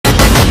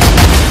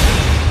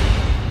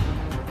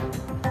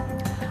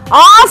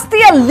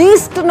ಆಸ್ತಿಯ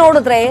ಲೀಸ್ಟ್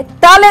ನೋಡಿದ್ರೆ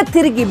ತಲೆ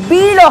ತಿರುಗಿ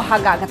ಬೀಳೋ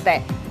ಹಾಗಾಗತ್ತೆ.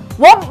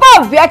 ಒಬ್ಬ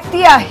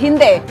ವ್ಯಕ್ತಿಯ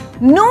ಹಿಂದೆ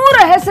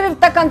 100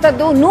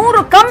 ಹೆಸರಿರ್ತಕ್ಕಂಥದ್ದು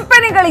 100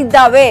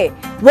 ಕಂಪನಿಗಳಿದ್ದಾವೆ.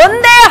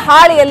 ಒಂದೇ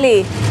ಹಾಳಿಯಲ್ಲಿ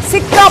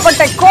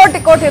ಸಿಕ್ಕಾಪಟ್ಟೆ ಕೋಟಿ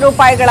ಕೋಟಿ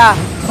ರೂಪಾಯಿಗಳ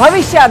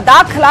ಭವಿಷ್ಯ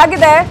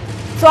ದಾಖಲಾಗಿದೆ.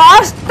 ಸೊ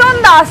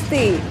ಅಷ್ಟೊಂದು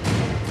ಆಸ್ತಿ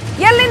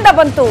ಎಲ್ಲಿಂದ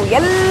ಬಂತು?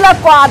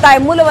 ಎಲ್ಲಕ್ಕೂ ಆದಾಯ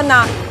ಮೂಲವನ್ನ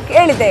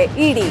ಕೇಳಿದೆ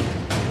ಇಡಿ.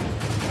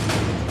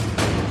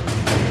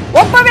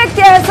 ಒಬ್ಬ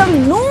ವ್ಯಕ್ತಿಯ ಹೆಸರು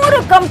 100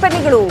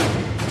 ಕಂಪನಿಗಳು,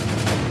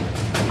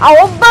 ಆ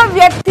ಒಬ್ಬ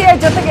ವ್ಯಕ್ತಿಯ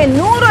ಜೊತೆಗೆ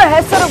 100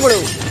 ಹೆಸರುಗಳು,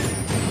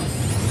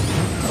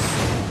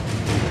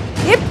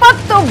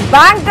 20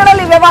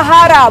 ಬ್ಯಾಂಕ್ಗಳಲ್ಲಿ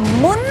ವ್ಯವಹಾರ,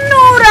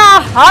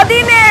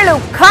 317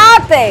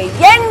 ಖಾತೆ,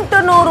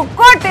 800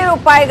 ಕೋಟಿ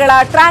ರೂಪಾಯಿಗಳ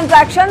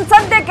ಟ್ರಾನ್ಸಾಕ್ಷನ್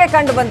ಸದ್ಯಕ್ಕೆ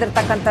ಕಂಡು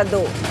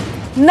ಬಂದಿರತಕ್ಕಂಥದ್ದು.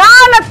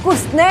 4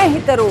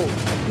 ಸ್ನೇಹಿತರು,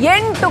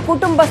 8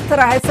 ಕುಟುಂಬಸ್ಥರ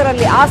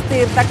ಹೆಸರಲ್ಲಿ ಆಸ್ತಿ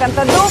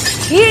ಇರ್ತಕ್ಕಂಥದ್ದು.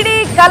 ಇಡೀ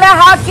ಕಲೆ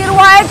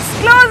ಹಾಕಿರುವ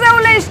ಎಕ್ಸ್ಕ್ಲೂಸಿವ್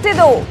ಲಿಸ್ಟ್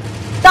ಇದು.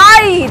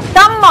 ತಾಯಿ,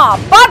 ತಮ್ಮ,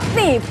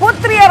 ಪತ್ನಿ,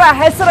 ಪುತ್ರಿಯರ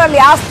ಹೆಸರಲ್ಲಿ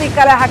ಆಸ್ತಿ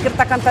ಕಲೆ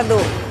ಹಾಕಿರ್ತಕ್ಕಂಥದ್ದು.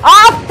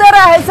 ಆಪ್ತರ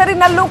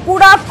ಹೆಸರಿನಲ್ಲೂ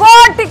ಕೂಡ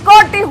ಕೋಟಿ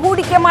ಕೋಟಿ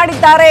ಹೂಡಿಕೆ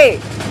ಮಾಡಿದ್ದಾರೆ.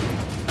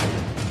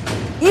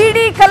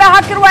 ಇಡೀ ಕಲೆ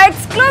ಹಾಕಿರುವ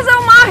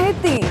ಎಕ್ಸ್ಕ್ಲೂಸಿವ್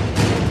ಮಾಹಿತಿ.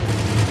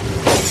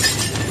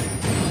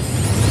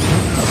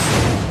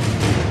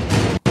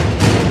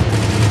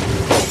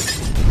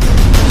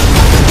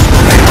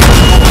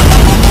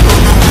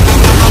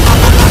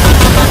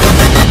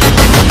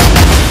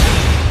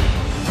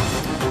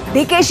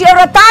 ಡಿಕೆಶಿ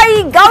ಅವರ ತಾಯಿ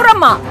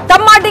ಗೌರಮ್ಮ,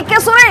 ತಮ್ಮ ಡಿಕೆ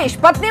ಸುರೇಶ್,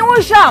 ಪತ್ನಿ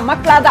ಉಷಾ,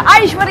 ಮಕ್ಕಳಾದ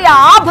ಐಶ್ವರ್ಯ,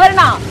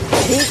 ಆಭರಣ,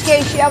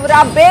 ಡಿಕೆಶಿ ಅವರ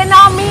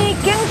ಬೇನಾಮಿ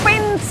ಕಿಂಗ್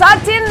ಪಿನ್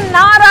ಸಚಿನ್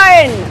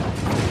ನಾರಾಯಣ್,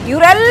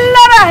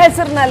 ಇವರೆಲ್ಲರ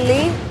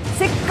ಹೆಸರಿನಲ್ಲಿ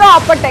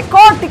ಸಿಕ್ಕಾಪಟ್ಟೆ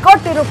ಕೋಟಿ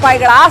ಕೋಟಿ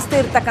ರೂಪಾಯಿಗಳ ಆಸ್ತಿ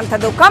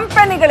ಇರ್ತಕ್ಕಂಥದ್ದು,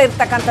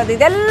 ಕಂಪನಿಗಳಿರ್ತಕ್ಕಂಥದ್ದು,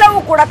 ಇದೆಲ್ಲವೂ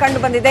ಕೂಡ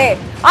ಕಂಡು ಬಂದಿದೆ.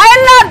 ಆ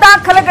ಎಲ್ಲ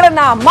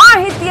ದಾಖಲೆಗಳನ್ನ,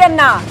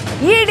 ಮಾಹಿತಿಯನ್ನ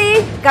ಇಡಿ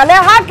ಕಲೆ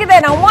ಹಾಕಿದೆ.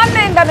 ನಾವು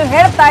ಮೊನ್ನೆಯಿಂದನೂ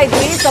ಹೇಳ್ತಾ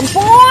ಇದ್ವಿ,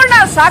 ಸಂಪೂರ್ಣ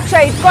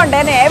ಸಾಕ್ಷ್ಯ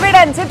ಇಟ್ಕೊಂಡೇನೆ,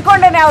 ಎವಿಡೆನ್ಸ್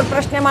ಇಟ್ಕೊಂಡೇನೆ ಅವ್ರು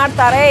ಪ್ರಶ್ನೆ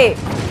ಮಾಡ್ತಾರೆ.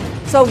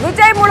 ಸೊ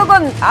ವಿಜಯ್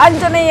ಮುಳುಗುಂದ್,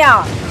 ಆಂಜನೇಯ,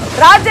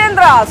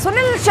 ರಾಜೇಂದ್ರ,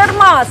 ಸುನಿಲ್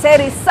ಶರ್ಮಾ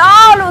ಸೇರಿ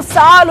ಸಾಲು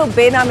ಸಾಲು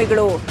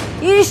ಬೇನಾಮಿಗಳು.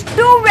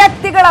 ಇಷ್ಟು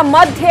ವ್ಯಕ್ತಿಗಳ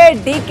ಮಧ್ಯೆ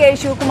ಡಿಕೆ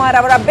ಶಿವಕುಮಾರ್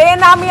ಅವರ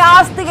ಬೇನಾಮಿ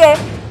ಆಸ್ತಿಗೆ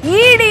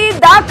ಇಡಿ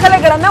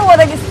ದಾಖಲೆಗಳನ್ನ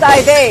ಒದಗಿಸ್ತಾ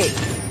ಇದೆ.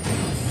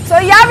 ಸೊ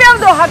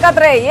ಯಾವ್ಯಾವ್ದು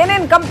ಹಾಗಾದ್ರೆ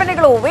ಏನೇನ್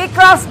ಕಂಪನಿಗಳು?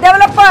 ವಿಕ್ರಾಸ್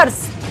ಡೆವಲಪರ್ಸ್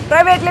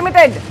ಪ್ರೈವೇಟ್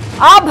ಲಿಮಿಟೆಡ್,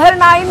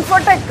 ಆಭರಣ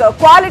Infotech,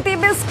 quality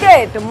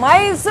biscuit,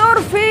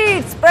 Mysore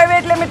feeds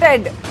private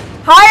limited,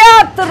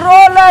 Hayat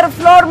roller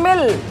floor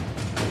mill.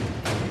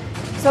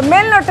 So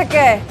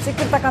ಮೇಲ್ನೋಟಕ್ಕೆ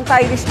ಸಿಕ್ಕಿರ್ತಕ್ಕಂಥ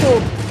ಇದಿಷ್ಟು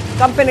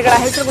ಕಂಪನಿಗಳ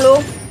ಹೆಸರುಗಳು.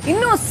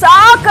 ಇನ್ನೂ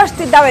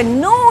ಸಾಕಷ್ಟಿದ್ದಾವೆ,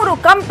 100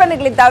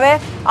 ಕಂಪನಿಗಳಿದ್ದಾವೆ.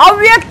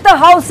 ಅವ್ಯಕ್ತ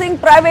ಹೌಸಿಂಗ್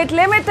ಪ್ರೈವೇಟ್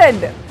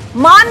ಲಿಮಿಟೆಡ್,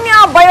 ಮಾನ್ಯ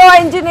bio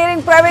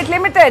engineering private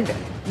limited,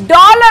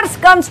 dollars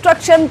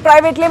construction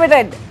private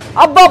limited.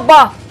 ಅಬ್ಬಬ್ಬ,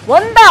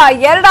 1,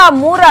 2,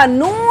 3,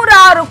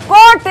 106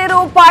 ಕೋಟಿ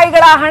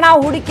ರೂಪಾಯಿಗಳ ಹಣ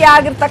ಹೂಡಿಕೆ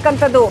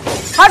ಆಗಿರ್ತಕ್ಕಂಥದ್ದು.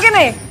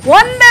 ಹಾಗೇನೆ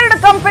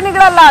 1-2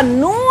 ಕಂಪನಿಗಳಲ್ಲ,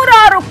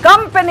 106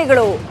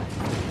 ಕಂಪನಿಗಳು.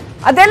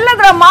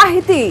 ಅದೆಲ್ಲದರ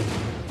ಮಾಹಿತಿ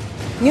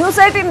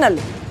News18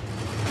 ನಲ್ಲಿ.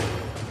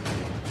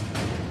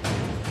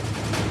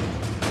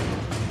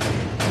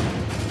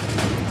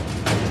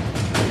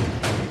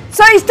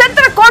 ಸೊ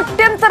ಇಷ್ಟಂತರ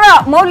ಕೋಟ್ಯಂತರ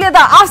ಮೌಲ್ಯದ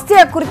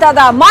ಆಸ್ತಿಯ ಕುರಿತಾದ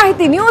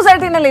ಮಾಹಿತಿ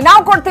News18 ನಲ್ಲಿ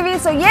ನಾವು ಕೊಡ್ತೀವಿ.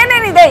 ಸೊ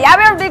ಏನೇನಿದೆ,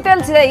 ಯಾವ್ಯಾವ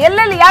ಡೀಟೇಲ್ಸ್ ಇದೆ,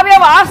 ಎಲ್ಲೆಲ್ಲಿ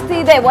ಯಾವ್ಯಾವ ಆಸ್ತಿ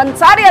ಇದೆ,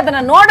 ಒಂದ್ಸಾರಿ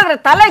ಅದನ್ನ ನೋಡಿದ್ರೆ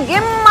ತಲೆ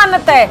ಗಿಮ್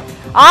ಅನ್ನತ್ತೆ.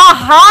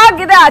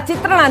 ಹಾಗಿದೆ ಆ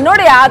ಚಿತ್ರಣ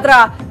ನೋಡಿ. ಅದರ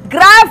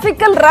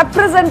ಗ್ರಾಫಿಕಲ್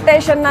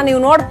ರೆಪ್ರೆಸೆಂಟೇಷನ್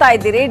ನೀವು ನೋಡ್ತಾ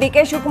ಇದ್ದೀರಿ.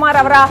 ಡಿಕೆ ಶಿವಕುಮಾರ್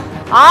ಅವರ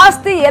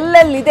ಆಸ್ತಿ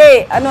ಎಲ್ಲೆಲ್ಲಿದೆ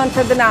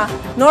ಅನ್ನುವಂಥದ್ದನ್ನ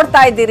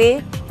ನೋಡ್ತಾ ಇದ್ದೀರಿ.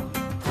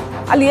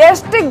 ಅಲ್ಲಿ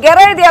ಎಷ್ಟು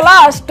ಗೆರೆ ಇದೆಯಲ್ಲ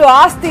ಅಷ್ಟು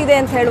ಆಸ್ತಿ ಇದೆ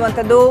ಅಂತ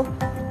ಹೇಳುವಂಥದ್ದು.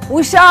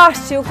 ಉಷಾ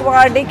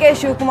ಶಿವಕುಮಾರ್, ಡಿಕೆ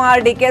ಶಿವಕುಮಾರ್,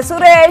 ಡಿಕೆ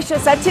ಸುರೇಶ್,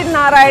 ಸಚಿನ್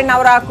ನಾರಾಯಣ್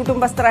ಅವರ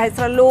ಕುಟುಂಬಸ್ಥರ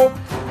ಹೆಸರಲ್ಲೂ,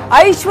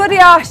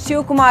 ಐಶ್ವರ್ಯ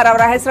ಶಿವಕುಮಾರ್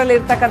ಅವರ ಹೆಸರಲ್ಲಿ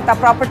ಇರ್ತಕ್ಕಂಥ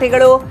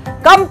ಪ್ರಾಪರ್ಟಿಗಳು,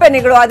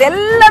 ಕಂಪನಿಗಳು,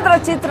 ಅದೆಲ್ಲದರ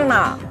ಚಿತ್ರಣ.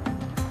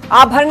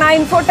 ಆಭರಣ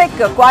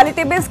ಇನ್ಫೋಟೆಕ್,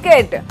 ಕ್ವಾಲಿಟಿ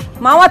ಬಿಸ್ಕೆಟ್,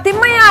 ಮಾವ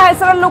ತಿಮ್ಮಯ್ಯ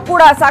ಹೆಸರಲ್ಲೂ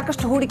ಕೂಡ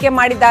ಸಾಕಷ್ಟು ಹೂಡಿಕೆ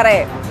ಮಾಡಿದ್ದಾರೆ.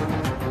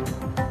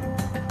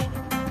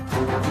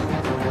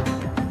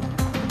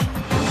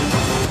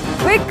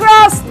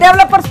 ವಿಕ್ರಾಸ್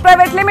ಡೆವಲಪರ್ಸ್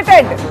ಪ್ರೈವೇಟ್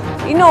ಲಿಮಿಟೆಡ್,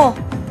 ಇನ್ನು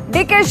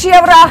ಡಿಕೆಶಿ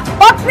ಅವರ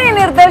ಪತ್ನಿ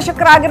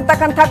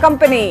ನಿರ್ದೇಶಕರಾಗಿರ್ತಕ್ಕಂಥ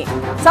ಕಂಪನಿ.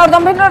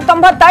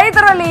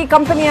 1995ರಲ್ಲಿ ಈ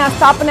ಕಂಪನಿಯ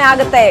ಸ್ಥಾಪನೆ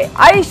ಆಗುತ್ತೆ.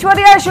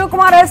 ಐಶ್ವರ್ಯ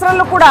ಶಿವಕುಮಾರ್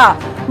ಹೆಸರಲ್ಲೂ ಕೂಡ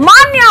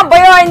ಮಾನ್ಯ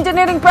ಬಯೋ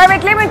ಇಂಜಿನಿಯರಿಂಗ್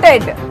ಪ್ರೈವೇಟ್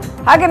ಲಿಮಿಟೆಡ್.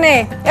 ಹಾಗೇನೆ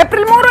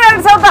ಏಪ್ರಿಲ್ 3,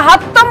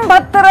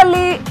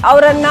 2019ರಲ್ಲಿ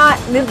ಅವರನ್ನ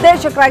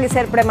ನಿರ್ದೇಶಕರಾಗಿ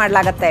ಸೇರ್ಪಡೆ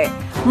ಮಾಡಲಾಗುತ್ತೆ.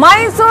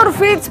 Mysore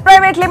feeds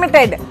private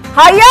limited,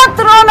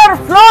 Hayat roller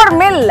floor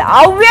mill,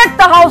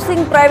 ಅವ್ಯಕ್ತ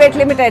ಹೌಸಿಂಗ್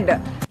ಪ್ರೈವೇಟ್ ಲಿಮಿಟೆಡ್,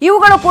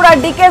 ಇವುಗಳು ಕೂಡ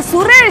ಡಿಕೆ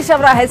ಸುರೇಶ್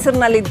ಅವರ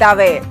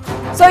ಹೆಸರಿನಲ್ಲಿದ್ದಾವೆ.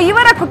 ಸೊ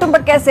ಇವರ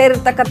ಕುಟುಂಬಕ್ಕೆ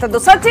ಸೇರಿರ್ತಕ್ಕಂಥದ್ದು.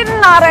 ಸಚಿನ್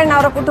ನಾರಾಯಣ್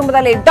ಅವರ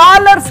ಕುಟುಂಬದಲ್ಲಿ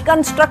ಡಾಲರ್ಸ್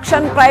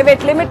ಕನ್ಸ್ಟ್ರಕ್ಷನ್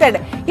ಪ್ರೈವೇಟ್ ಲಿಮಿಟೆಡ್,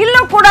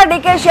 ಇಲ್ಲೂ ಕೂಡ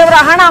ಡಿಕೆಶಿ ಅವರ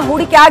ಹಣ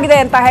ಹೂಡಿಕೆ ಆಗಿದೆ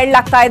ಅಂತ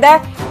ಹೇಳಲಾಗ್ತಾ ಇದೆ.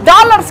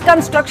 Dollars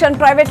construction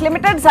private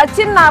limited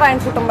Sachin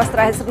Narayan ಕುಟುಂಬಸ್ಥರ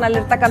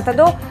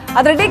ಹೆಸರಿನಲ್ಲಿರ್ತಕ್ಕಂಥದ್ದು.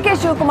 ಆದ್ರೆ ಡಿಕೆ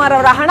ಶಿವಕುಮಾರ್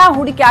ಅವರ ಹಣ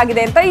ಹೂಡಿಕೆ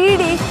ಆಗಿದೆ ಅಂತ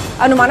ಇಡಿ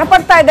ಅನುಮಾನ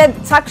ಪಡ್ತಾ ಇದೆ,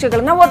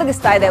 ಸಾಕ್ಷ್ಯಗಳನ್ನ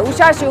ಒದಗಿಸ್ತಾ ಇದೆ.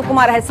 ಉಷಾ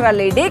ಶಿವಕುಮಾರ್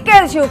ಹೆಸರಲ್ಲಿ, ಡಿಕೆ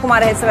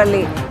ಶಿವಕುಮಾರ್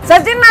ಹೆಸರಲ್ಲಿ,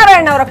 ಸಚಿನ್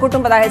ನಾರಾಯಣ್ ಅವರ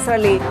ಕುಟುಂಬದ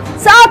ಹೆಸರಲ್ಲಿ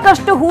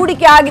ಸಾಕಷ್ಟು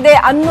ಹೂಡಿಕೆ ಆಗಿದೆ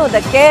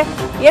ಅನ್ನೋದಕ್ಕೆ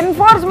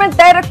ಎನ್ಫೋರ್ಸ್ಮೆಂಟ್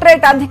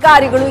ಡೈರೆಕ್ಟರೇಟ್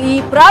ಅಧಿಕಾರಿಗಳು ಈ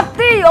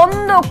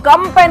ಪ್ರತಿಯೊಂದು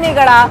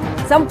ಕಂಪನಿಗಳ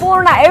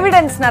ಸಂಪೂರ್ಣ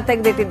ಎವಿಡೆನ್ಸ್ ನ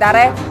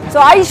ತೆಗೆದಿಟ್ಟಿದ್ದಾರೆ. ಸೊ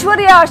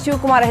ಐಶ್ವರ್ಯ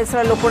ಶಿವಕುಮಾರ್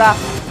ಹೆಸರಲ್ಲೂ ಕೂಡ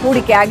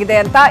ಹೂಡಿಕೆ ಆಗಿದೆ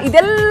ಅಂತ.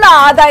 ಇದೆಲ್ಲ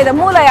ಆದಾಯದ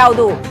ಮೂಲ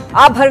ಯಾವುದು?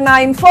 ಆಭರಣ,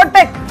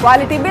 ಇನ್ಫೋಟೆಕ್,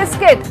 ಕ್ವಾಲಿಟಿ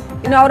ಬಿಸ್ಕೆಟ್,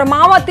 ಇನ್ನು ಅವರ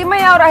ಮಾವ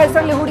ತಿಮ್ಮಯ್ಯ ಅವರ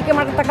ಹೆಸರಲ್ಲಿ ಹೂಡಿಕೆ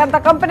ಮಾಡಿರ್ತಕ್ಕಂಥ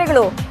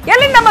ಕಂಪನಿಗಳು.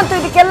 ಎಲ್ಲಿಂದ ಬಂತು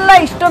ಇದಕ್ಕೆಲ್ಲ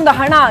ಇಷ್ಟೊಂದು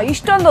ಹಣ,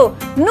 ಇಷ್ಟೊಂದು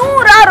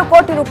 100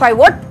 ಕೋಟಿ ರೂಪಾಯಿ,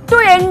 ಒಟ್ಟು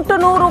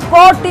 800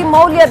 ಕೋಟಿ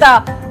ಮೌಲ್ಯದ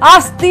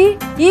ಆಸ್ತಿ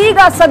ಈಗ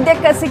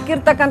ಸದ್ಯಕ್ಕೆ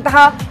ಸಿಕ್ಕಿರ್ತಕ್ಕಂತಹ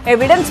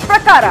ಎವಿಡೆನ್ಸ್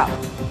ಪ್ರಕಾರ.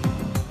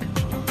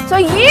 ಸೊ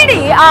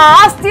ಇಡಿ ಆ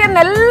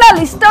ಆಸ್ತಿಯನ್ನೆಲ್ಲ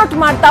ಲಿಸ್ಟ್ ಔಟ್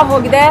ಮಾಡ್ತಾ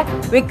ಹೋಗಿದೆ.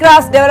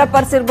 ವಿಕ್ರಾಸ್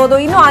ಡೆವಲಪರ್ಸ್ ಇರ್ಬೋದು,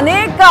 ಇನ್ನು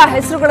ಅನೇಕ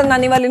ಹೆಸರುಗಳನ್ನ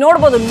ನೀವಲ್ಲಿ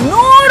ನೋಡ್ಬೋದು.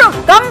 100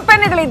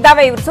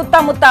 ಕಂಪನಿಗಳಿದ್ದಾವೆ ಇವ್ರ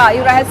ಸುತ್ತಮುತ್ತ,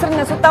 ಇವರ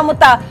ಹೆಸರಿನ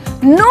ಸುತ್ತಮುತ್ತ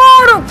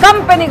 100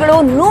 ಕಂಪನಿಗಳು,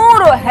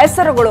 100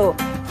 ಹೆಸರುಗಳು.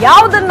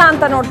 ಯಾವುದನ್ನ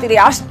ಅಂತ ನೋಡ್ತೀರಿ?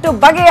 ಅಷ್ಟು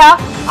ಬಗೆಯ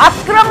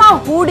ಅಕ್ರಮ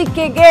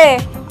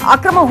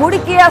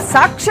ಹೂಡಿಕೆಯ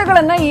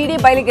ಸಾಕ್ಷ್ಯಗಳನ್ನ ಇಡಿ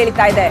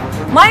ಬಯಲಿಗೆಳಿತಾ ಇದೆ.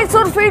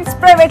 Mysuru feeds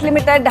private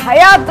limited,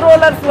 Hayat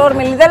roller floor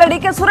mill, ಇದೆಲ್ಲ ಡಿ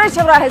ಕೆ ಸುರೇಶ್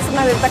ಅವರ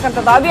ಹೆಸರಿನಲ್ಲಿ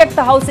ಇರ್ತಕ್ಕಂಥದ್ದು. ಅವ್ಯಕ್ತ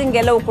ಹೌಸಿಂಗ್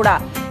ಎಲ್ಲವೂ ಕೂಡ.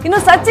 ಇನ್ನು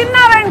ಸಚಿನ್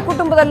ನಾರಾಯಣ್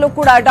ಕುಟುಂಬದಲ್ಲೂ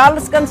ಕೂಡ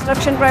ಡಾಲರ್ಸ್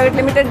ಕನ್ಸ್ಟ್ರಕ್ಷನ್ ಪ್ರೈವೇಟ್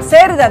ಲಿಮಿಟೆಡ್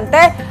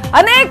ಸೇರಿದಂತೆ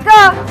ಅನೇಕ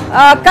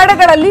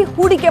ಕಡೆಗಳಲ್ಲಿ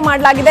ಹೂಡಿಕೆ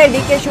ಮಾಡಲಾಗಿದೆ.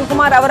 ಡಿ ಕೆ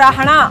ಶಿವಕುಮಾರ್ ಅವರ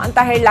ಹಣ ಅಂತ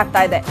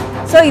ಹೇಳಲಾಗ್ತಾ ಇದೆ.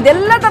 ಸೊ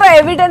ಇದೆಲ್ಲದರ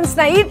ಎವಿಡೆನ್ಸ್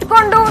ನ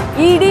ಇಟ್ಕೊಂಡು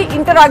ಇಡಿ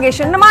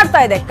ಇಂಟರಾಗೇಷನ್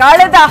ಮಾಡ್ತಾ ಇದೆ.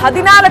 ಕಳೆದ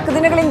 14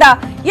 ದಿನಗಳಿಂದ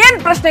ಏನ್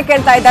ಪ್ರಶ್ನೆ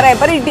ಕೇಳ್ತಾ ಇದ್ದಾರೆ?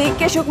 ಬರೀ ಡಿ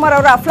ಕೆ ಶಿವಕುಮಾರ್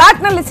ಅವರ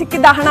ಫ್ಲಾಟ್ ನಲ್ಲಿ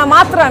ಸಿಕ್ಕಿದ್ದ ಹಣ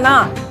ಮಾತ್ರನಾ?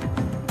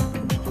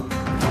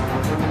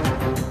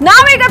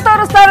 ನಾವೀಗ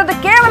ತೋರಿಸ್ತಾ ಇರೋದು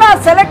ಕೇವಲ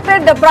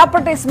ಸೆಲೆಕ್ಟೆಡ್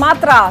ಪ್ರಾಪರ್ಟೀಸ್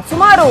ಮಾತ್ರ.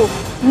 ಸುಮಾರು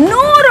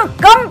 100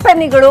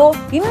 ಕಂಪನಿಗಳು,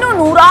 ಇನ್ನು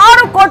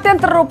 100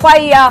 ಕೋಟ್ಯಂತರ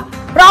ರೂಪಾಯಿಯ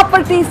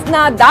ಪ್ರಾಪರ್ಟೀಸ್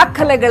ನ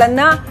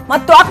ದಾಖಲೆಗಳನ್ನ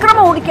ಮತ್ತು ಅಕ್ರಮ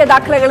ಹೂಡಿಕೆ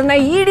ದಾಖಲೆಗಳನ್ನ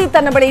ಇಡಿ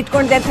ತನ್ನ ಬಳಿ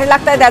ಇಟ್ಕೊಂಡಿದೆ ಅಂತ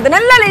ಹೇಳಲಾಗ್ತಾ ಇದೆ.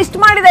 ಅದನ್ನೆಲ್ಲ ಲಿಸ್ಟ್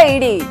ಮಾಡಿದೆ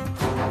ಇಡಿ.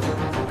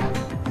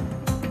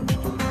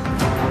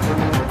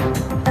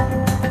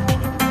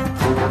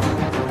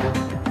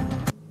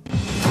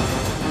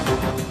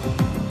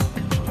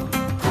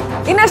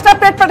 ಇನ್ನಷ್ಟು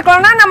ಅಪ್ಡೇಟ್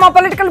ಪಡ್ಕೊಳ್ಳೋಣ. ನಮ್ಮ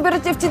political bureau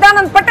chief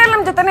Chidanand Patel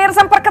ನಮ್ಮ ಜೊತೆ ನೇರ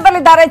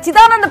ಸಂಪರ್ಕದಲ್ಲಿದ್ದಾರೆ.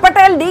 ಚಿದಾನಂದ್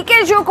ಪಟೇಲ್, ಡಿ ಕೆ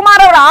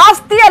ಶಿವಕುಮಾರ್ ಅವರ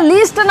ಆಸ್ತಿಯ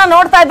ಲೀಸ್ಟ್ ಅನ್ನ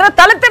ನೋಡ್ತಾ ಇದ್ರೆ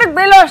ತಲೆ ತಿರುಗಿ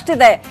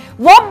ಬೀಳೋಷ್ಟಿದೆ.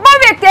 ಒಬ್ಬ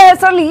ವ್ಯಕ್ತಿಯ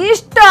ಹೆಸರಲ್ಲಿ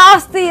ಇಷ್ಟು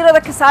ಆಸ್ತಿ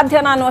ಇರೋದಕ್ಕೆ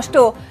ಸಾಧ್ಯನಾ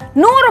ಅನ್ನುವಷ್ಟು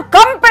 100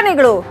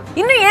 ಕಂಪನಿಗಳು,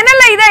 ಇನ್ನು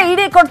ಏನೆಲ್ಲ ಇದೆ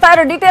ಇಡಿ ಕೊಡ್ತಾ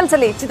ಇರೋ ಡೀಟೇಲ್ಸ್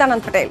ಅಲ್ಲಿ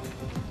ಚಿದಾನಂದ್ ಪಟೇಲ್.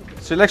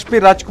 ಶ್ರೀಲಕ್ಷ್ಮಿ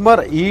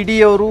ರಾಜ್ಕುಮಾರ್, ಇಡಿ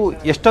ಅವರು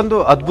ಎಷ್ಟೊಂದು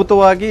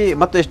ಅದ್ಭುತವಾಗಿ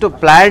ಮತ್ತು ಎಷ್ಟು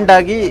ಪ್ಲಾನ್ಡ್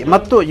ಆಗಿ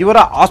ಮತ್ತು ಇವರ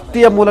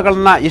ಆಸ್ತಿಯ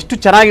ಮೂಲಗಳನ್ನ ಎಷ್ಟು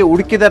ಚೆನ್ನಾಗಿ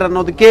ಹುಡುಕಿದ್ದಾರೆ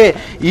ಅನ್ನೋದಕ್ಕೆ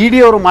ಇಡಿ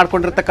ಅವರು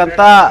ಮಾಡ್ಕೊಂಡಿರ್ತಕ್ಕಂಥ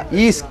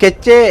ಈ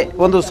ಸ್ಕೆಚ್ಚೇ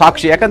ಒಂದು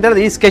ಸಾಕ್ಷಿ. ಯಾಕಂತ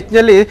ಹೇಳಿದ್ರೆ ಈ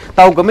ಸ್ಕೆಚ್ನಲ್ಲಿ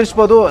ತಾವು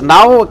ಗಮನಿಸಬಹುದು,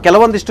 ನಾವು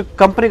ಕೆಲವೊಂದಿಷ್ಟು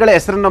ಕಂಪನಿಗಳ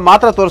ಹೆಸರನ್ನು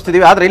ಮಾತ್ರ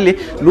ತೋರಿಸ್ತಿದ್ದೀವಿ, ಆದರೆ ಇಲ್ಲಿ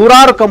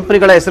 100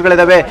 ಕಂಪನಿಗಳ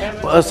ಹೆಸರುಗಳಿದ್ದಾವೆ,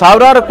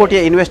 ಸಾವಿರಾರು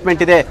ಕೋಟಿಯ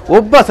ಇನ್ವೆಸ್ಟ್ಮೆಂಟ್ ಇದೆ.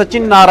 ಒಬ್ಬ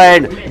ಸಚಿನ್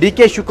ನಾರಾಯಣ್, ಡಿ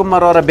ಕೆ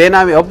ಶಿವಕುಮಾರ್ ಅವರ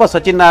ಬೇನಾಮಿ ಒಬ್ಬ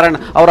ಸಚಿನ್ ನಾರಾಯಣ್,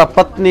 ಅವರ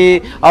ಪತ್ನಿ,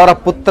 ಅವರ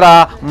ಪುತ್ರ,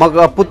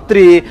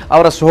 ಪುತ್ರಿ,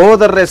 ಅವರ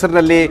ಸಹೋದರರ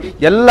ಹೆಸರಿನಲ್ಲಿ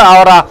ಎಲ್ಲ,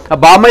 ಅವರ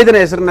ಬಾಮೈದನ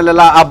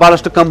ಹೆಸರಿನಲ್ಲೆಲ್ಲ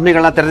ಬಹಳಷ್ಟು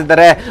ಕಂಪನಿಗಳನ್ನ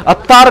ತೆರೆದಿದ್ದಾರೆ.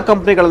 10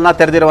 ಕಂಪನಿಗಳನ್ನ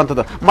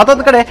ತೆರೆದಿರುವಂಥದ್ದು.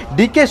 ಮತ್ತೊಂದು ಕಡೆ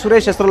ಡಿ ಕೆ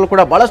ಸುರೇಶ್ ಹೆಸರಲ್ಲೂ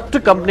ಕೂಡ ಬಹಳಷ್ಟು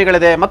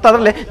ಕಂಪನಿಗಳಿದೆ ಮತ್ತು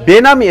ಅದರಲ್ಲಿ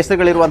ಬೇನಾಮಿ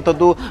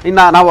ಹೆಸರುಗಳಿರುವಂಥದ್ದು.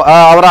 ಇನ್ನು ನಾವು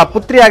ಅವರ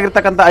ಪುತ್ರಿ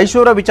ಆಗಿರ್ತಕ್ಕಂಥ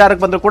ಐಶ್ವರ್ಯ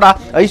ವಿಚಾರಕ್ಕೆ ಬಂದರೂ ಕೂಡ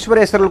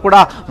ಐಶ್ವರ್ಯ ಹೆಸರಲ್ಲೂ ಕೂಡ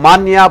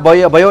ಮಾನ್ಯ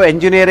bio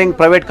engineering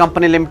private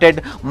company limited,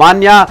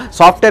 ಮಾನ್ಯ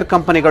ಸಾಫ್ಟ್ವೇರ್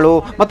ಕಂಪನಿಗಳು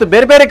ಮತ್ತು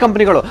ಬೇರೆ ಬೇರೆ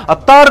ಕಂಪನಿಗಳು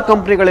 10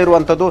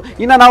 ಕಂಪನಿಗಳಿರುವಂಥದ್ದು.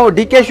 ಇನ್ನು ನಾವು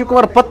ಡಿ ಕೆ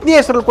ಶಿವಕುಮಾರ್ ಪತ್ನಿ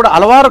ಹೆಸರಲ್ಲೂ ಕೂಡ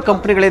ಹಲವಾರು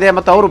ಕಂಪನಿಗಳಿದೆ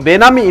ಮತ್ತು ಅವರು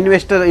ಬೇನಾಮಿ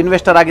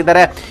ಇನ್ವೆಸ್ಟರ್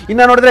ಆಗಿದ್ದಾರೆ.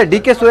 ಇನ್ನು ನೋಡಿದ್ರೆ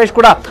ಡಿ ಕೆ ಸುರೇಶ್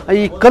ಕೂಡ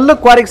ಈ ಕಲ್ಲು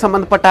ಕ್ವಾರಿಗೆ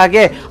ಸಂಬಂಧಪಟ್ಟ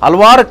ಹಾಗೆ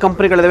ಹಲವಾರು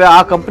ಕಂಪನಿಗಳಿವೆ, ಆ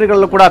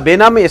ಕಂಪನಿಗಳಲ್ಲೂ ಕೂಡ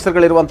ಬೇನಾಮಿ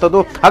ಹೆಸರುಗಳಿರುವಂಥದ್ದು.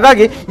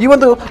 ಹಾಗಾಗಿ ಈ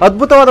ಒಂದು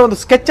ಅದ್ಭುತವಾದ ಒಂದು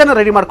ಸ್ಕೆಚ್ ಅನ್ನು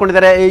ರೆಡಿ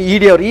ಮಾಡ್ಕೊಂಡಿದ್ದಾರೆ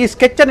ಇಡಿ ಅವರು. ಈ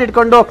ಸ್ಕೆಚ್ ಅನ್ನು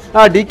ಇಟ್ಕೊಂಡು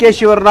ಡಿ ಕೆ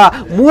ಶಿವರನ್ನ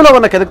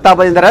ಮೂಲವನ್ನು ಕೆದಕ್ತಾ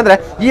ಬಂದಿದ್ದಾರೆ. ಅಂದ್ರೆ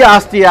ಈ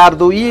ಆಸ್ತಿ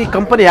ಯಾರ್ದು, ಈ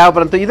ಕಂಪನಿ ಯಾವ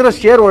ಬಂತು, ಇದರ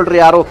ಶೇರ್ ಹೋಲ್ಡರ್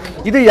ಯಾರು,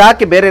 ಇದು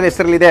ಯಾಕೆ ಬೇರೆ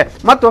ಹೆಸರಲ್ಲಿದೆ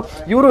ಮತ್ತು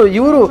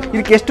ಇವರು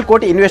ಇದಕ್ಕೆ ಎಷ್ಟು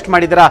ಕೋಟಿ ಇನ್ವೆಸ್ಟ್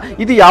ಮಾಡಿದಾರ,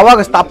 ಇದು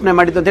ಯಾವಾಗ ಸ್ಥಾಪನೆ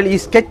ಮಾಡಿದ್ದು ಅಂತ ಹೇಳಿ ಈ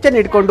ಸ್ಕೆಚ್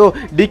ಅನ್ನು ಇಟ್ಕೊಂಡು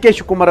ಡಿ ಕೆ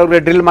ಶಿವಕುಮಾರ್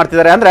ಅವರಿಗೆ ಡ್ರಿಲ್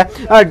ಮಾಡ್ತಿದ್ದಾರೆ. ಅಂದ್ರೆ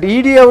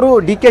ಇಡಿ ಅವರು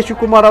ಡಿ ಕೆ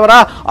ಶಿವಕುಮಾರ್ ಅವರ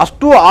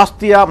ಅಷ್ಟು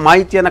ಆಸ್ತಿಯ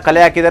ಮಾಹಿತಿಯನ್ನು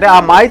ಕಲೆ ಹಾಕಿದ್ದಾರೆ. ಆ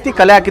ಮಾಹಿತಿ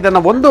ಕಲೆ ಹಾಕಿದ್ದನ್ನ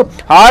ಒಂದು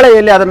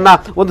ಹಾಳೆಯಲ್ಲಿ ಅದನ್ನ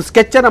ಒಂದು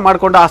ಸ್ಕೆಚ್ ಅನ್ನು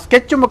ಮಾಡಿಕೊಂಡು ಆ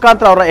ಸ್ಕೆಚ್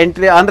ಮುಖಾಂತರ ಅವರ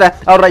ಎಂಟ್ರಿ ಅಂದ್ರೆ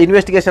ಅವರ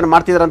ಇನ್ವೆಸ್ಟಿಗೇಷನ್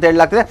ಮಾಡ್ತಿದ್ದಾರೆ ಅಂತ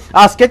ಹೇಳಲಾಗ್ತದೆ.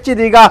 ಆ ಸ್ಕೆಚ್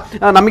ಇದೀಗ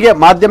ನಮಗೆ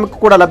ಮಾಧ್ಯಮಕ್ಕೂ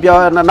ಕೂಡ ಲಭ್ಯ,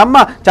 ನಮ್ಮ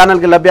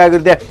ಚಾನೆಲ್ಗೆ ಲಭ್ಯ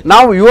ಆಗಿರುತ್ತೆ.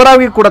 ನಾವು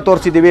ವಿವರವಾಗಿ ಕೂಡ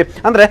ತೋರಿಸಿದ್ದೀವಿ.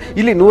 ಅಂದ್ರೆ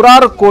ಇಲ್ಲಿ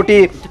 100 ಕೋಟಿ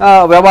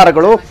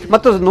ವ್ಯವಹಾರಗಳು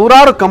ಮತ್ತು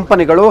 100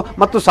 ಕಂಪನಿಗಳು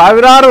ಮತ್ತು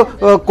ಸಾವಿರಾರು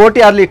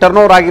ಕೋಟಿ ಅಲ್ಲಿ ಟರ್ನ್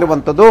ಓವರ್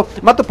ಆಗಿರುವಂಥದ್ದು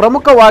ಮತ್ತು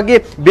ಪ್ರಮುಖವಾಗಿ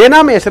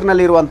ಬೇನಾಮಿ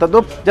ಹೆಸರಿನಲ್ಲಿ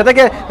ಇರುವಂಥದ್ದು.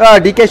 ಜೊತೆಗೆ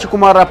ಡಿ ಕೆ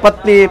ಶಿವಕುಮಾರ್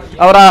ಪತ್ನಿ,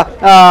 ಅವರ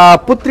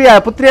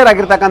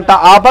ಪುತ್ರಿಯರಾಗಿರ್ತಕ್ಕಂಥ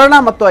ಆಭರಣ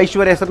ಮತ್ತು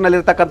ಐಶ್ವರ್ಯ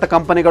ಹೆಸರಿನಲ್ಲಿರ್ತಕ್ಕಂಥ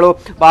ಕಂಪನಿಗಳು,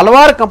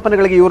 ಹಲವಾರು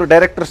ಕಂಪನಿಗಳಿಗೆ ಇವರು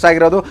ಡೈರೆಕ್ಟರ್ಸ್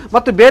ಆಗಿರೋದು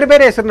ಮತ್ತು ಬೇರೆ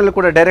ಬೇರೆ ಹೆಸರಿನಲ್ಲಿ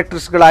ಕೂಡ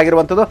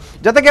ಡೈರೆಕ್ಟರ್ಸ್ಗಳಾಗಿರುವಂಥದ್ದು.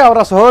 ಜೊತೆಗೆ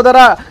ಅವರ ಸಹೋದರ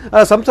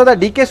ಸಂಸದ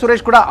ಡಿ ಕೆ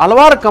ಸುರೇಶ್ ಕೂಡ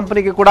ಹಲವಾರು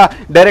ಕಂಪನಿಗೆ ಕೂಡ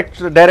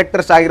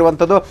ಡೈರೆಕ್ಟರ್ಸ್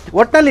ಆಗಿರುವಂಥದ್ದು.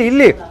 ಒಟ್ಟಿನಲ್ಲಿ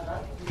ಇಲ್ಲಿ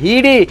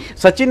ಇಡಿ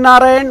ಸಚಿನ್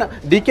ನಾರಾಯಣ್,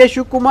 ಡಿ ಕೆ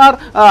ಶಿವಕುಮಾರ್,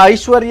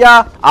 ಐಶ್ವರ್ಯ,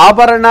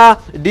 ಆಭರಣ,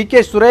 ಡಿ ಕೆ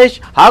ಸುರೇಶ್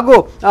ಹಾಗೂ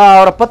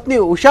ಅವರ ಪತ್ನಿ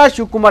ಉಷಾ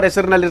ಶಿವಕುಮಾರ್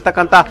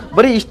ಹೆಸರಿನಲ್ಲಿರ್ತಕ್ಕಂಥ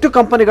ಬರೀ ಇಷ್ಟು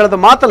ಕಂಪನಿಗಳದ್ದು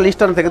ಮಾತ್ರ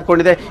ಲಿಸ್ಟ್ ಅನ್ನು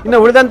ತೆಗೆದುಕೊಂಡಿದೆ. ಇನ್ನು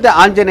ಉಳಿದಂತೆ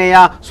ಆಂಜನೇಯ,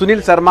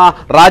 ಸುನಿಲ್ ಶರ್ಮಾ,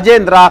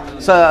 ರಾಜೇಂದ್ರ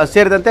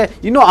ಸೇರಿದಂತೆ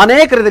ಇನ್ನೂ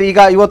ಅನೇಕರಿದ್ದಾರೆ. ಈಗ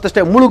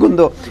ಇವತ್ತಷ್ಟೇ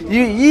ಮುಳುಗುಂದು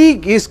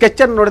ಈ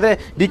ಸ್ಕೆಚ್ ಅನ್ನು ನೋಡಿದ್ರೆ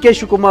ಡಿ ಕೆ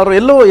ಶಿವಕುಮಾರ್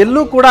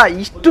ಎಲ್ಲೂ ಕೂಡ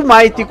ಇಷ್ಟು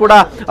ಮಾಹಿತಿ ಕೂಡ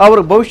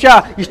ಅವರು ಬಹುಶಃ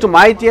ಇಷ್ಟು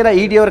ಮಾಹಿತಿಯನ್ನು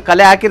ಇಡಿ ಅವರು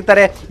ಕಲೆ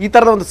ಹಾಕಿರ್ತಾರೆ. ಈ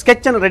ಥರದ ಒಂದು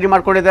ಸ್ಕೆಚ್ ಅನ್ನು ರೆಡಿ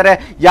ಮಾಡ್ಕೊಂಡಿದ್ದಾರೆ.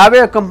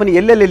 ಯಾವ್ಯಾವ ಕಂಪನಿ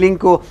ಎಲ್ಲೆಲ್ಲಿ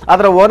ಲಿಂಕು,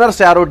 ಅದರ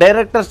ಓನರ್ಸ್ ಯಾರು,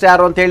 ಡೈರೆಕ್ಟರ್ಸ್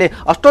ಯಾರು ಅಂತ ಹೇಳಿ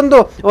ಅಷ್ಟೊಂದು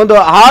ಒಂದು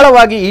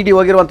ಆಳವಾಗಿ ಇಡಿ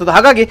ಹೋಗಿರುವಂಥದ್ದು.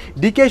 ಹಾಗಾಗಿ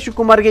ಡಿ ಕೆ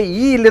ಶಿವಕುಮಾರ್ಗೆ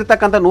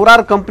ಇಲ್ಲಿರ್ತಕ್ಕಂಥ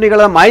ನೂರಾರು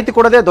ಕಂಪನಿಗಳ ಮಾಹಿತಿ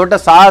ಕೊಡೋದೇ ದೊಡ್ಡ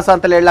ಸಾಹಸ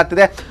ಅಂತಲೇ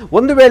ಹೇಳಲಾಗ್ತಿದೆ.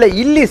 ಒಂದು ವೇಳೆ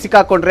ಇಲ್ಲಿ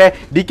ಸಿಕ್ಕಾಕೊಂಡ್ರೆ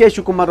ಡಿ ಕೆ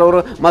ಶಿವಕುಮಾರ್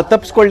ಅವರು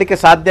ತಪ್ಪಿಸ್ಕೊಳ್ಳಿಕ್ಕೆ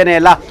ಸಾಧ್ಯನೇ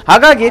ಇಲ್ಲ.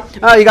 ಹಾಗಾಗಿ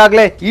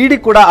ಈಗಾಗಲೇ ಇಡಿ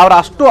ಕೂಡ ಅವರ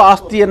ಅಷ್ಟು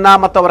ಆಸ್ತಿಯನ್ನ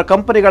ಮತ್ತು ಅವರ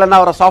ಕಂಪನಿಗಳನ್ನ,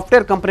 ಅವರ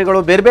ಸಾಫ್ಟ್ವೇರ್ ಕಂಪನಿಗಳು,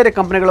 ಬೇರೆ ಬೇರೆ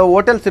ಕಂಪನಿಗಳು,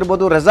 ಹೋಟೆಲ್ಸ್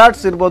ಇರ್ಬೋದು,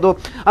 ರೆಸಾರ್ಟ್ಸ್ ಇರ್ಬೋದು,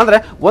 ಅಂದ್ರೆ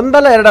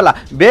ಒಂದಲ್ಲ ಎರಡಲ್ಲ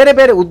ಬೇರೆ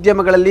ಬೇರೆ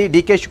ಉದ್ಯಮಗಳಲ್ಲಿ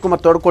ಡಿ ಕೆ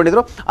ಶಿವಕುಮಾರ್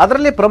ತೊಡ್ಕೊಂಡಿದ್ರು.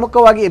 ಅದರಲ್ಲಿ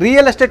ಪ್ರಮುಖವಾಗಿ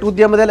ರಿಯಲ್ ಎಸ್ಟೇಟ್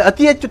ಉದ್ಯಮದಲ್ಲಿ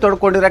ಅತಿ ಹೆಚ್ಚು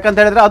ತೊಡ್ಕೊಂಡಿದ್ರು. ಯಾಕಂತ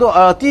ಹೇಳಿದ್ರೆ ಅದು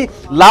ಅತಿ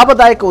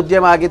ಲಾಭದಾಯಕ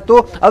ಉದ್ಯಮ ಆಗಿತ್ತು.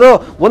 ಅದು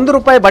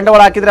 ₹1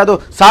 ಬಂಡವಾಳ ಹಾಕಿದ್ರೆ ಅದು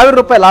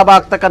 ₹1000 ಲಾಭ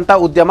ಆಗ್ತಕ್ಕಂಥ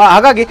ಉದ್ಯಮ.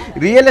 ಹಾಗಾಗಿ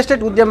ರಿಯಲ್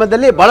ಎಸ್ಟೇಟ್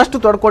ಉದ್ಯಮದಲ್ಲಿ ಬಹಳಷ್ಟು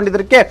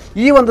ತೊಡ್ಕೊಂಡಿದ್ದಕ್ಕೆ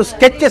ಈ ಒಂದು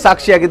ಸ್ಕೆಚ್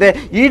ಸಾಕ್ಷಿಯಾಗಿದೆ.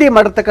 ಇಡಿ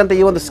ಮಾಡಿರ್ತಕ್ಕಂಥ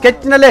ಈ ಒಂದು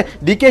ಸ್ಕೆಚ್ ನಲ್ಲೇ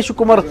ಡಿ ಕೆ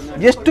ಶಿವಕುಮಾರ್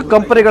ಎಷ್ಟು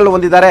ಕಂಪನಿಗಳು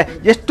ಹೊಂದಿದ್ದಾರೆ,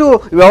 ಎಷ್ಟು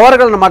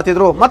ವ್ಯವಹಾರಗಳನ್ನು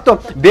ಮಾಡ್ತಿದ್ರು ಮತ್ತು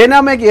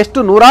ಬೇನಾಮಿಗೆ ಎಷ್ಟು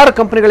ನೂರಾರು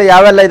ಕಂಪನಿಗಳು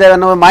ಯಾವೆಲ್ಲ ಇದೆ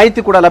ಅನ್ನೋ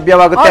ಮಾಹಿತಿ ಕೂಡ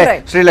ಲಭ್ಯವಾಗುತ್ತೆ.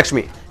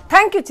 Srilakshmi,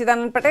 thank you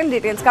Chidanand Patel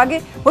ಡೀಟೇಲ್ಸ್ಗಾಗಿ.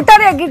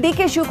 ಒಟ್ಟಾರೆಯಾಗಿ ಡಿ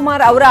ಕೆ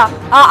ಶಿವಕುಮಾರ್ ಅವರ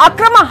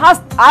ಅಕ್ರಮ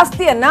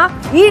ಆಸ್ತಿಯನ್ನ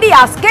ಇಡಿ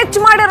ಸ್ಕೆಚ್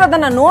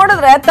ಮಾಡಿರೋದನ್ನ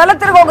ನೋಡಿದ್ರೆ ತಲೆ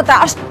ತಿರುಗೋಗುತ್ತೆ.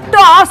 ಅಷ್ಟು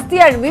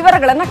ಆಸ್ತಿಯ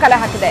ವಿವರಗಳನ್ನ ಕಲೆ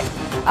ಹಾಕಿದೆ.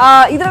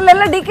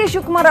 ಇದರಲ್ಲೆಲ್ಲ ಡಿ ಕೆ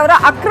ಶಿವಕುಮಾರ್ ಅವರ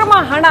ಅಕ್ರಮ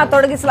ಹಣ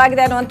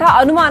ತೊಡಗಿಸಲಾಗಿದೆ ಅನ್ನುವಂತಹ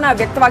ಅನುಮಾನ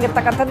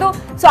ವ್ಯಕ್ತವಾಗಿರ್ತಕ್ಕಂಥದ್ದು.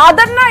 ಸೊ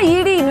ಅದನ್ನ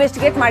ಇಡಿ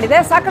ಇನ್ವೆಸ್ಟಿಗೇಟ್ ಮಾಡಿದೆ,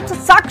 ಸಾಕಷ್ಟು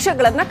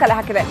ಸಾಕ್ಷ್ಯಗಳನ್ನ ಕಲೆ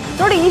ಹಾಕಿದೆ.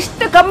 ನೋಡಿ,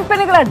 ಇಷ್ಟು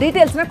ಕಂಪನಿಗಳ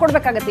ಡೀಟೇಲ್ಸ್ ನ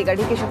ಕೊಡ್ಬೇಕಾಗತ್ತೆ ಈಗ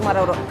ಡಿ ಕೆ ಶಿವಕುಮಾರ್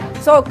ಅವರು.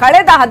 ಸೊ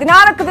ಕಳೆದ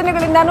 14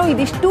 ದಿನಗಳಿಂದಾನು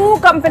ಇದಿಷ್ಟು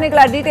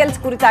ಕಂಪನಿಗಳ ಡೀಟೇಲ್ಸ್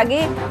ಕುರಿತಾಗಿ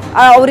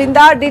ಅವರಿಂದ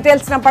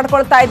ಡೀಟೇಲ್ಸ್ ನ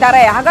ಪಡ್ಕೊಳ್ತಾ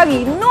ಇದ್ದಾರೆ. ಹಾಗಾಗಿ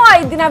ಇನ್ನೂ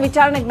 5 ದಿನ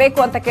ವಿಚಾರಣೆಗೆ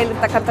ಬೇಕು ಅಂತ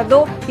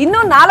ಕೇಳಿರ್ತಕ್ಕಂಥದ್ದು.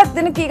 ಇನ್ನೂ 4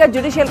 ದಿನಕ್ಕೆ ಈಗ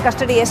ಜುಡಿಷಿಯಲ್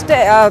ಕಸ್ಟಡಿ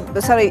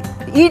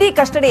ಇಡಿ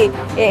ಕಸ್ಟಡಿ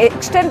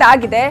ಎಕ್ಸ್ಟೆಂಡ್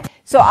ಆಗಿದೆ.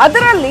 ಸೊ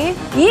ಅದರಲ್ಲಿ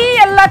ಈ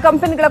ಎಲ್ಲ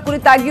ಕಂಪನಿಗಳ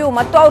ಕುರಿತಾಗಿಯೂ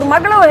ಮತ್ತು ಅವ್ರ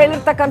ಮಗಳು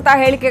ಹೇಳಿರ್ತಕ್ಕಂಥ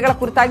ಹೇಳಿಕೆಗಳ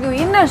ಕುರಿತಾಗಿಯೂ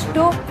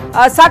ಇನ್ನಷ್ಟು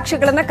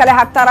ಸಾಕ್ಷ್ಯಗಳನ್ನ ಕಲೆ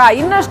ಹಾಕ್ತಾರಾ,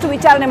 ಇನ್ನಷ್ಟು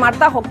ವಿಚಾರಣೆ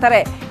ಮಾಡ್ತಾ ಹೋಗ್ತಾರೆ.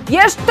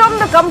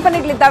 ಎಷ್ಟೊಂದು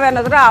ಕಂಪನಿಗಳಿದ್ದಾವೆ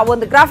ಅನ್ನೋದರ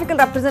ಒಂದು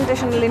ಗ್ರಾಫಿಕಲ್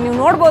ರೆಪ್ರೆಸೆಂಟೇಷನ್ ಅಲ್ಲಿ ನೀವು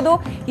ನೋಡ್ಬೋದು.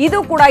 ಇದು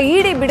ಕೂಡ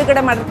ಇಡಿ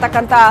ಬಿಡುಗಡೆ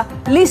ಮಾಡಿರ್ತಕ್ಕಂಥ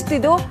ಲಿಸ್ಟ್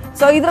ಇದು.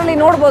 ಸೊ ಇದರಲ್ಲಿ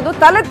ನೋಡ್ಬೋದು,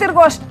 ತಲೆ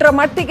ತಿರುಗುವಷ್ಟರ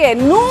ಮಟ್ಟಿಗೆ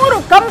 100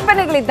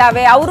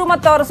 ಕಂಪನಿಗಳಿದ್ದಾವೆ. ಅವರು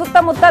ಮತ್ತು ಅವರ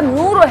ಸುತ್ತಮುತ್ತ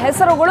 100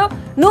 ಹೆಸರುಗಳು,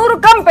 100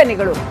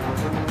 ಕಂಪನಿಗಳು.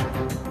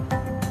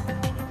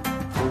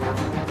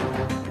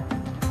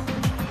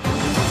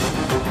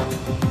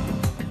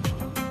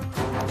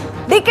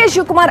 ಡಿ ಕೆ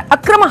ಶಿವಕುಮಾರ್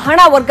ಅಕ್ರಮ ಹಣ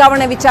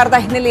ವರ್ಗಾವಣೆ ವಿಚಾರದ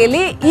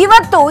ಹಿನ್ನೆಲೆಯಲ್ಲಿ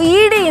ಇವತ್ತು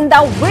ಇಡಿಯಿಂದ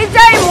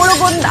ವಿಜಯ್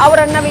ಮುಳುಗುಂದ್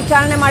ಅವರನ್ನ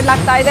ವಿಚಾರಣೆ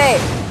ಮಾಡಲಾಗ್ತಾ ಇದೆ.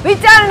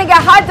 ವಿಚಾರಣೆಗೆ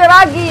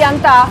ಹಾಜರಾಗಿ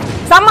ಅಂತ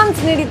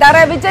ಸಮನ್ಸ್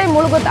ನೀಡಿದ್ದಾರೆ ವಿಜಯ್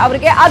ಮುಳುಗುಂದ್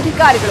ಅವರಿಗೆ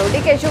ಅಧಿಕಾರಿಗಳು.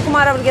 ಡಿ ಕೆ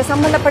ಶಿವಕುಮಾರ್ ಅವರಿಗೆ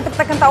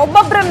ಸಂಬಂಧಪಟ್ಟಿರ್ತಕ್ಕಂಥ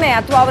ಒಬ್ಬೊಬ್ಬರನ್ನೇ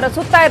ಅಥವಾ ಅವರ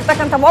ಸುತ್ತ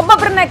ಇರ್ತಕ್ಕಂಥ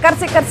ಒಬ್ಬೊಬ್ಬರನ್ನೇ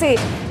ಕರೆಸಿ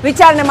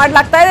ವಿಚಾರಣೆ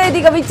ಮಾಡಲಾಗ್ತಾ ಇದೆ.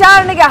 ಇದೀಗ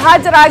ವಿಚಾರಣೆಗೆ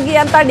ಹಾಜರಾಗಿ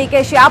ಅಂತ ಡಿ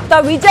ಕೆ ಶಿ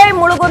ಆಪ್ತ ವಿಜಯ್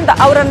ಮುಳುಗುಂದ್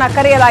ಅವರನ್ನ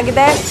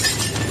ಕರೆಯಲಾಗಿದೆ.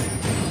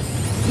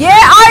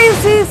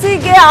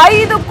 ಎಐಸಿಸಿಗೆ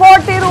 5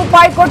 ಕೋಟಿ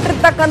ರೂಪಾಯಿ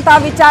ಕೊಟ್ಟಿರ್ತಕ್ಕಂಥ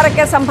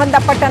ವಿಚಾರಕ್ಕೆ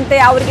ಸಂಬಂಧಪಟ್ಟಂತೆ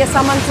ಅವರಿಗೆ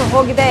ಸಮನ್ಸ್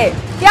ಹೋಗಿದೆ.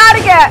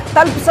 ಯಾರಿಗೆ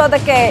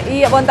ತಲುಪಿಸೋದಕ್ಕೆ ಈ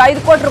ಒಂದು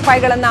 5 ಕೋಟಿ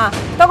ರೂಪಾಯಿಗಳನ್ನ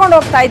ತಗೊಂಡು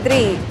ಹೋಗ್ತಾ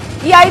ಇದ್ರಿ?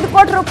 ಈ 5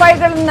 ಕೋಟಿ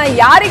ರೂಪಾಯಿಗಳನ್ನ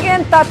ಯಾರಿಗೆ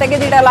ಅಂತ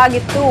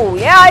ತೆಗೆದಿಡಲಾಗಿತ್ತು?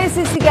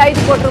 ಎಐಸಿಸಿಗೆ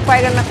 5 ಕೋಟಿ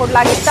ರೂಪಾಯಿಗಳನ್ನ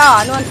ಕೊಡಲಾಗಿತ್ತಾ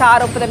ಅನ್ನುವಂಥ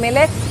ಆರೋಪದ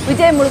ಮೇಲೆ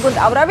ವಿಜಯ್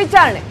ಮುಳುಗುಂದ್ ಅವರ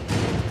ವಿಚಾರಣೆ.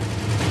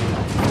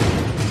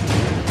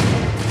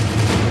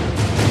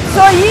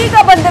 ಸೊ ಈಗ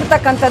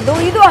ಬಂದಿರತಕ್ಕಂಥದ್ದು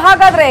ಇದು.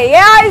 ಹಾಗಾದ್ರೆ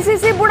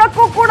ಎಐಸಿಸಿ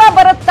ಬುಡಕ್ಕೂ ಕೂಡ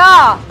ಬರುತ್ತಾ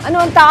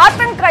ಅನ್ನುವಂತ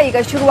ಆತಂಕ ಈಗ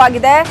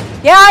ಶುರುವಾಗಿದೆ.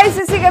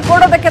 ಎಐಸಿಸಿಗೆ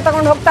ಕೊಡೋದಕ್ಕೆ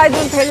ತಗೊಂಡು ಹೋಗ್ತಾ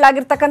ಇದ್ವಿ ಅಂತ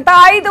ಹೇಳಲಾಗಿರ್ತಕ್ಕಂಥ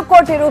 5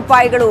 ಕೋಟಿ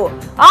ರೂಪಾಯಿಗಳು,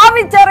 ಆ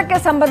ವಿಚಾರಕ್ಕೆ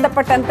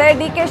ಸಂಬಂಧಪಟ್ಟಂತೆ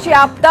ಡಿ ಕೆ ಶಿ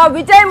ಆಪ್ತ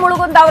ವಿಜಯ್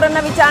ಮುಳುಗುಂದ್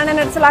ಅವರನ್ನ ವಿಚಾರಣೆ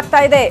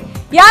ನಡೆಸಲಾಗ್ತಾ ಇದೆ.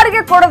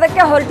 ಯಾರಿಗೆ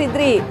ಕೊಡೋದಕ್ಕೆ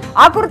ಹೊರಟಿದ್ರಿ?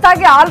 ಆ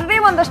ಕುರಿತಾಗಿ ಆಲ್ರೆಡಿ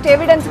ಒಂದಷ್ಟು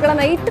ಎವಿಡೆನ್ಸ್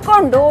ಗಳನ್ನ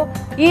ಇಟ್ಕೊಂಡು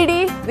ಇಡಿ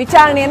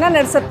ವಿಚಾರಣೆಯನ್ನ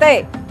ನಡೆಸುತ್ತೆ.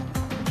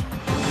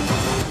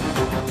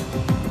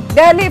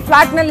 ದೆಹಲಿ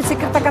ಫ್ಲಾಟ್ ನಲ್ಲಿ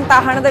ಸಿಕ್ಕಿರ್ತಕ್ಕಂಥ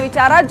ಹಣದ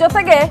ವಿಚಾರ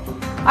ಜೊತೆಗೆ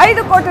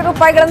 5 ಕೋಟಿ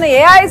ರೂಪಾಯಿಗಳನ್ನು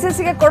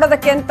ಎಐಸಿಸಿಗೆ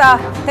ಕೊಡೋದಕ್ಕೆ ಅಂತ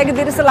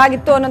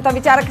ತೆಗೆದಿರಿಸಲಾಗಿತ್ತು ಅನ್ನುವಂಥ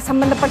ವಿಚಾರಕ್ಕೆ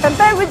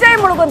ಸಂಬಂಧಪಟ್ಟಂತೆ ವಿಜಯ್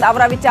ಮುಳುಗುಂದ್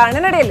ಅವರ ವಿಚಾರಣೆ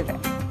ನಡೆಯಲಿದೆ.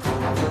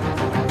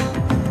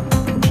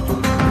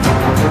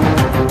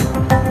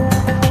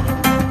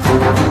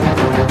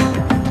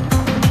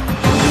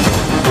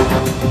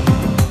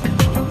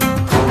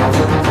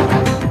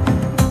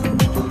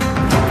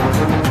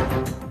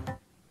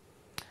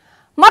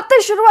 ಮತ್ತೆ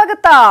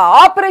ಶುರುವಾಗುತ್ತಾ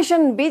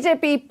ಆಪರೇಷನ್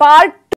ಬಿಜೆಪಿ ಪಾರ್ಟ್